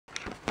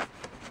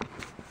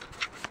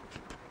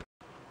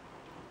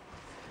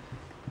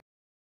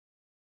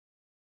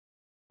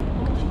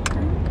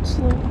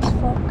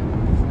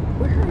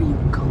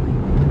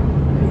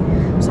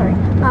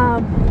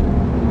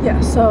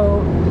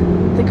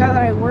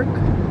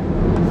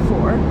work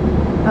for.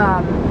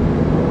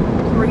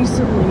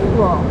 Recently,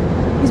 well,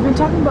 he's been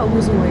talking about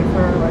losing weight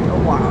for like a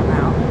while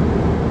now,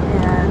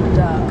 and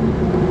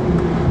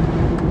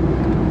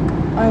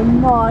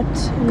I'm not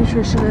a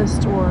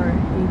nutritionist or a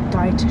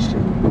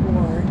dietitian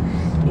or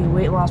a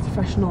weight loss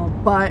professional,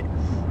 but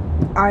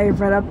I've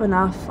read up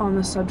enough on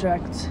the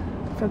subject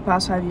for the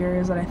past 5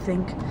 years that I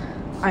think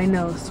I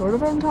know sort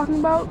of what I'm talking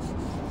about.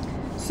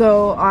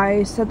 So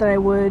I said that I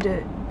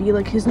would be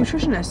like his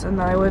nutritionist and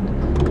that I would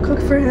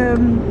cook for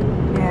him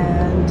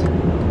and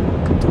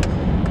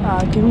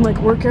give him like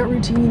workout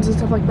routines and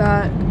stuff like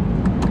that.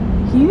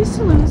 He used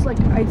to lose like,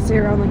 I'd say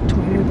around like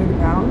 20 or 30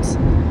 pounds.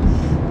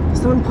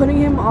 So I'm putting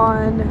him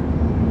on a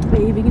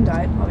vegan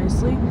diet,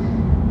 obviously.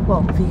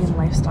 Well, vegan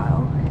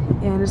lifestyle.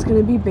 And it's going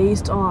to be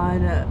based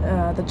on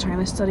the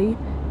China study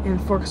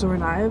and forks over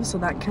knives, so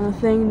that kind of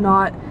thing.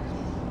 Not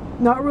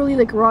really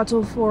like raw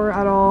tofu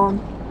at all.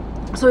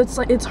 So it's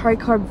like, it's high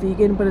carb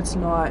vegan, but it's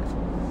not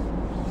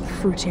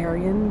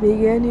fruitarian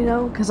vegan, you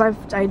know, because I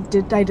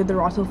did the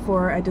raw tofu,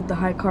 I did the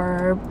high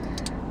carb,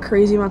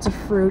 crazy amounts of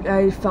fruit.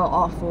 I felt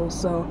awful,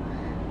 so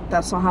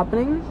that's not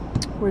happening.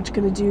 We're just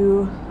gonna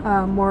do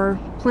more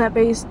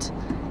plant-based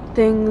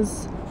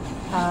things,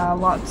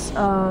 lots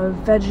of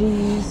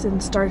veggies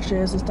and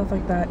starches and stuff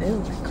like that. Ew,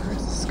 my car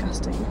is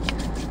disgusting.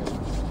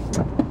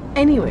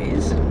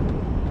 Anyways,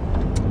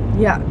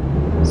 yeah,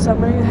 so I'm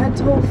gonna head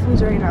to Whole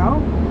Foods right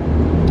now.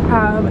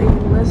 Have a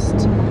list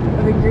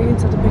of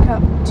ingredients I have to pick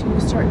up to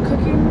start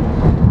cooking.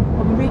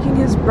 I'll be making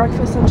his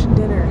breakfast, lunch, and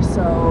dinner,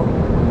 so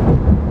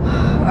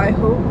I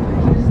hope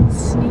he doesn't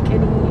sneak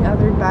any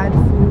other bad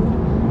food,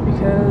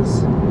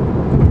 because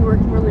I'm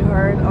working really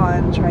hard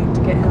on trying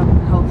to get him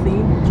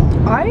healthy.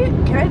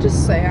 Can I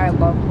just say I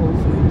love Whole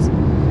Foods?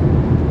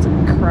 It's a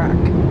crack.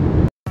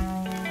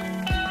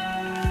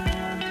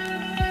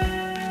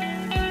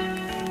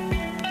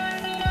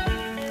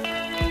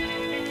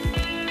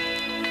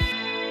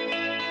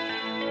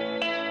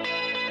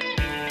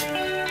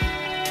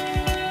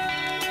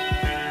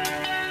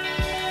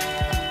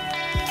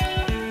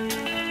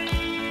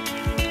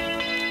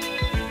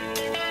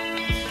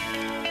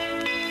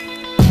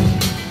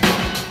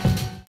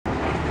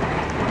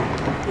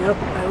 Yep,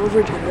 I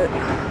overdid it.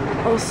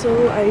 Also,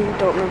 I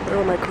don't remember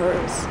where my car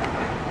is.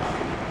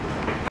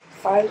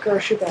 5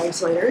 grocery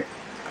bags later.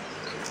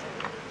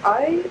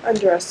 I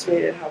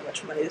underestimated how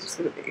much money this was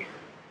going to be.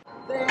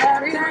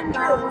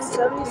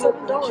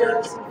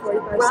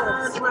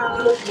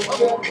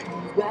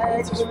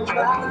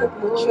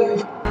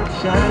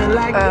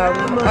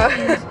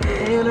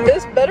 $377.45.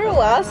 This better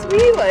last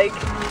me like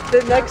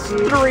the next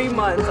 3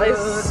 months, I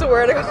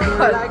swear to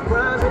God.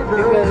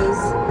 Because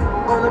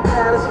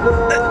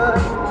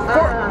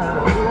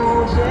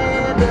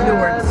no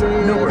words,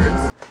 no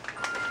words.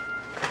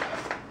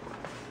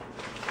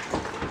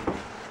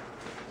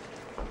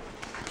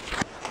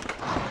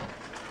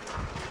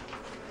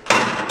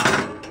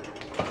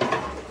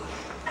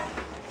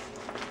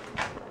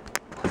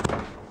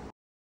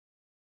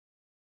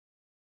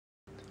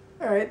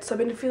 Alright, so I've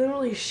been feeling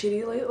really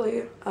shitty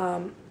lately. I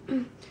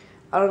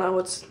don't know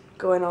what's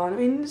going on. I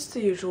mean, it's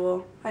the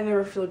usual. I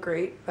never feel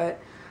great, but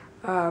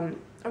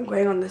I'm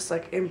going on this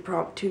like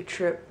impromptu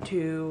trip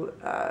to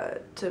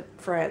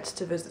France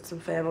to visit some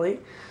family.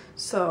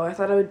 So I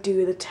thought I would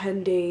do the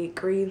 10-day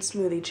green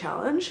smoothie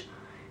challenge,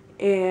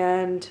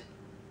 and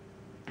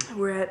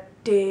we're at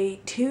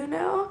day 2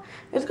 now.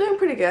 It's going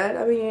pretty good.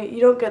 I mean,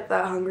 you don't get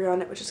that hungry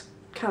on it, which is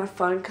kind of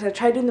fun, because I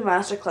tried doing the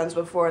master cleanse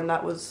before and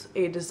that was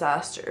a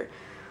disaster.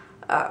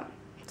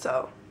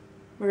 So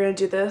we're gonna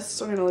do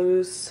this. We're gonna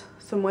lose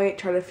some weight,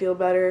 try to feel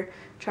better,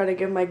 try to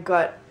give my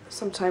gut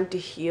some time to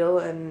heal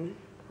and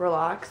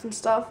relax and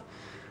stuff.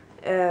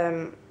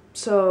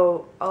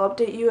 So I'll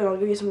update you and I'll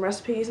give you some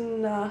recipes,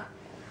 and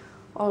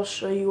I'll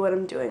show you what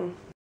I'm doing.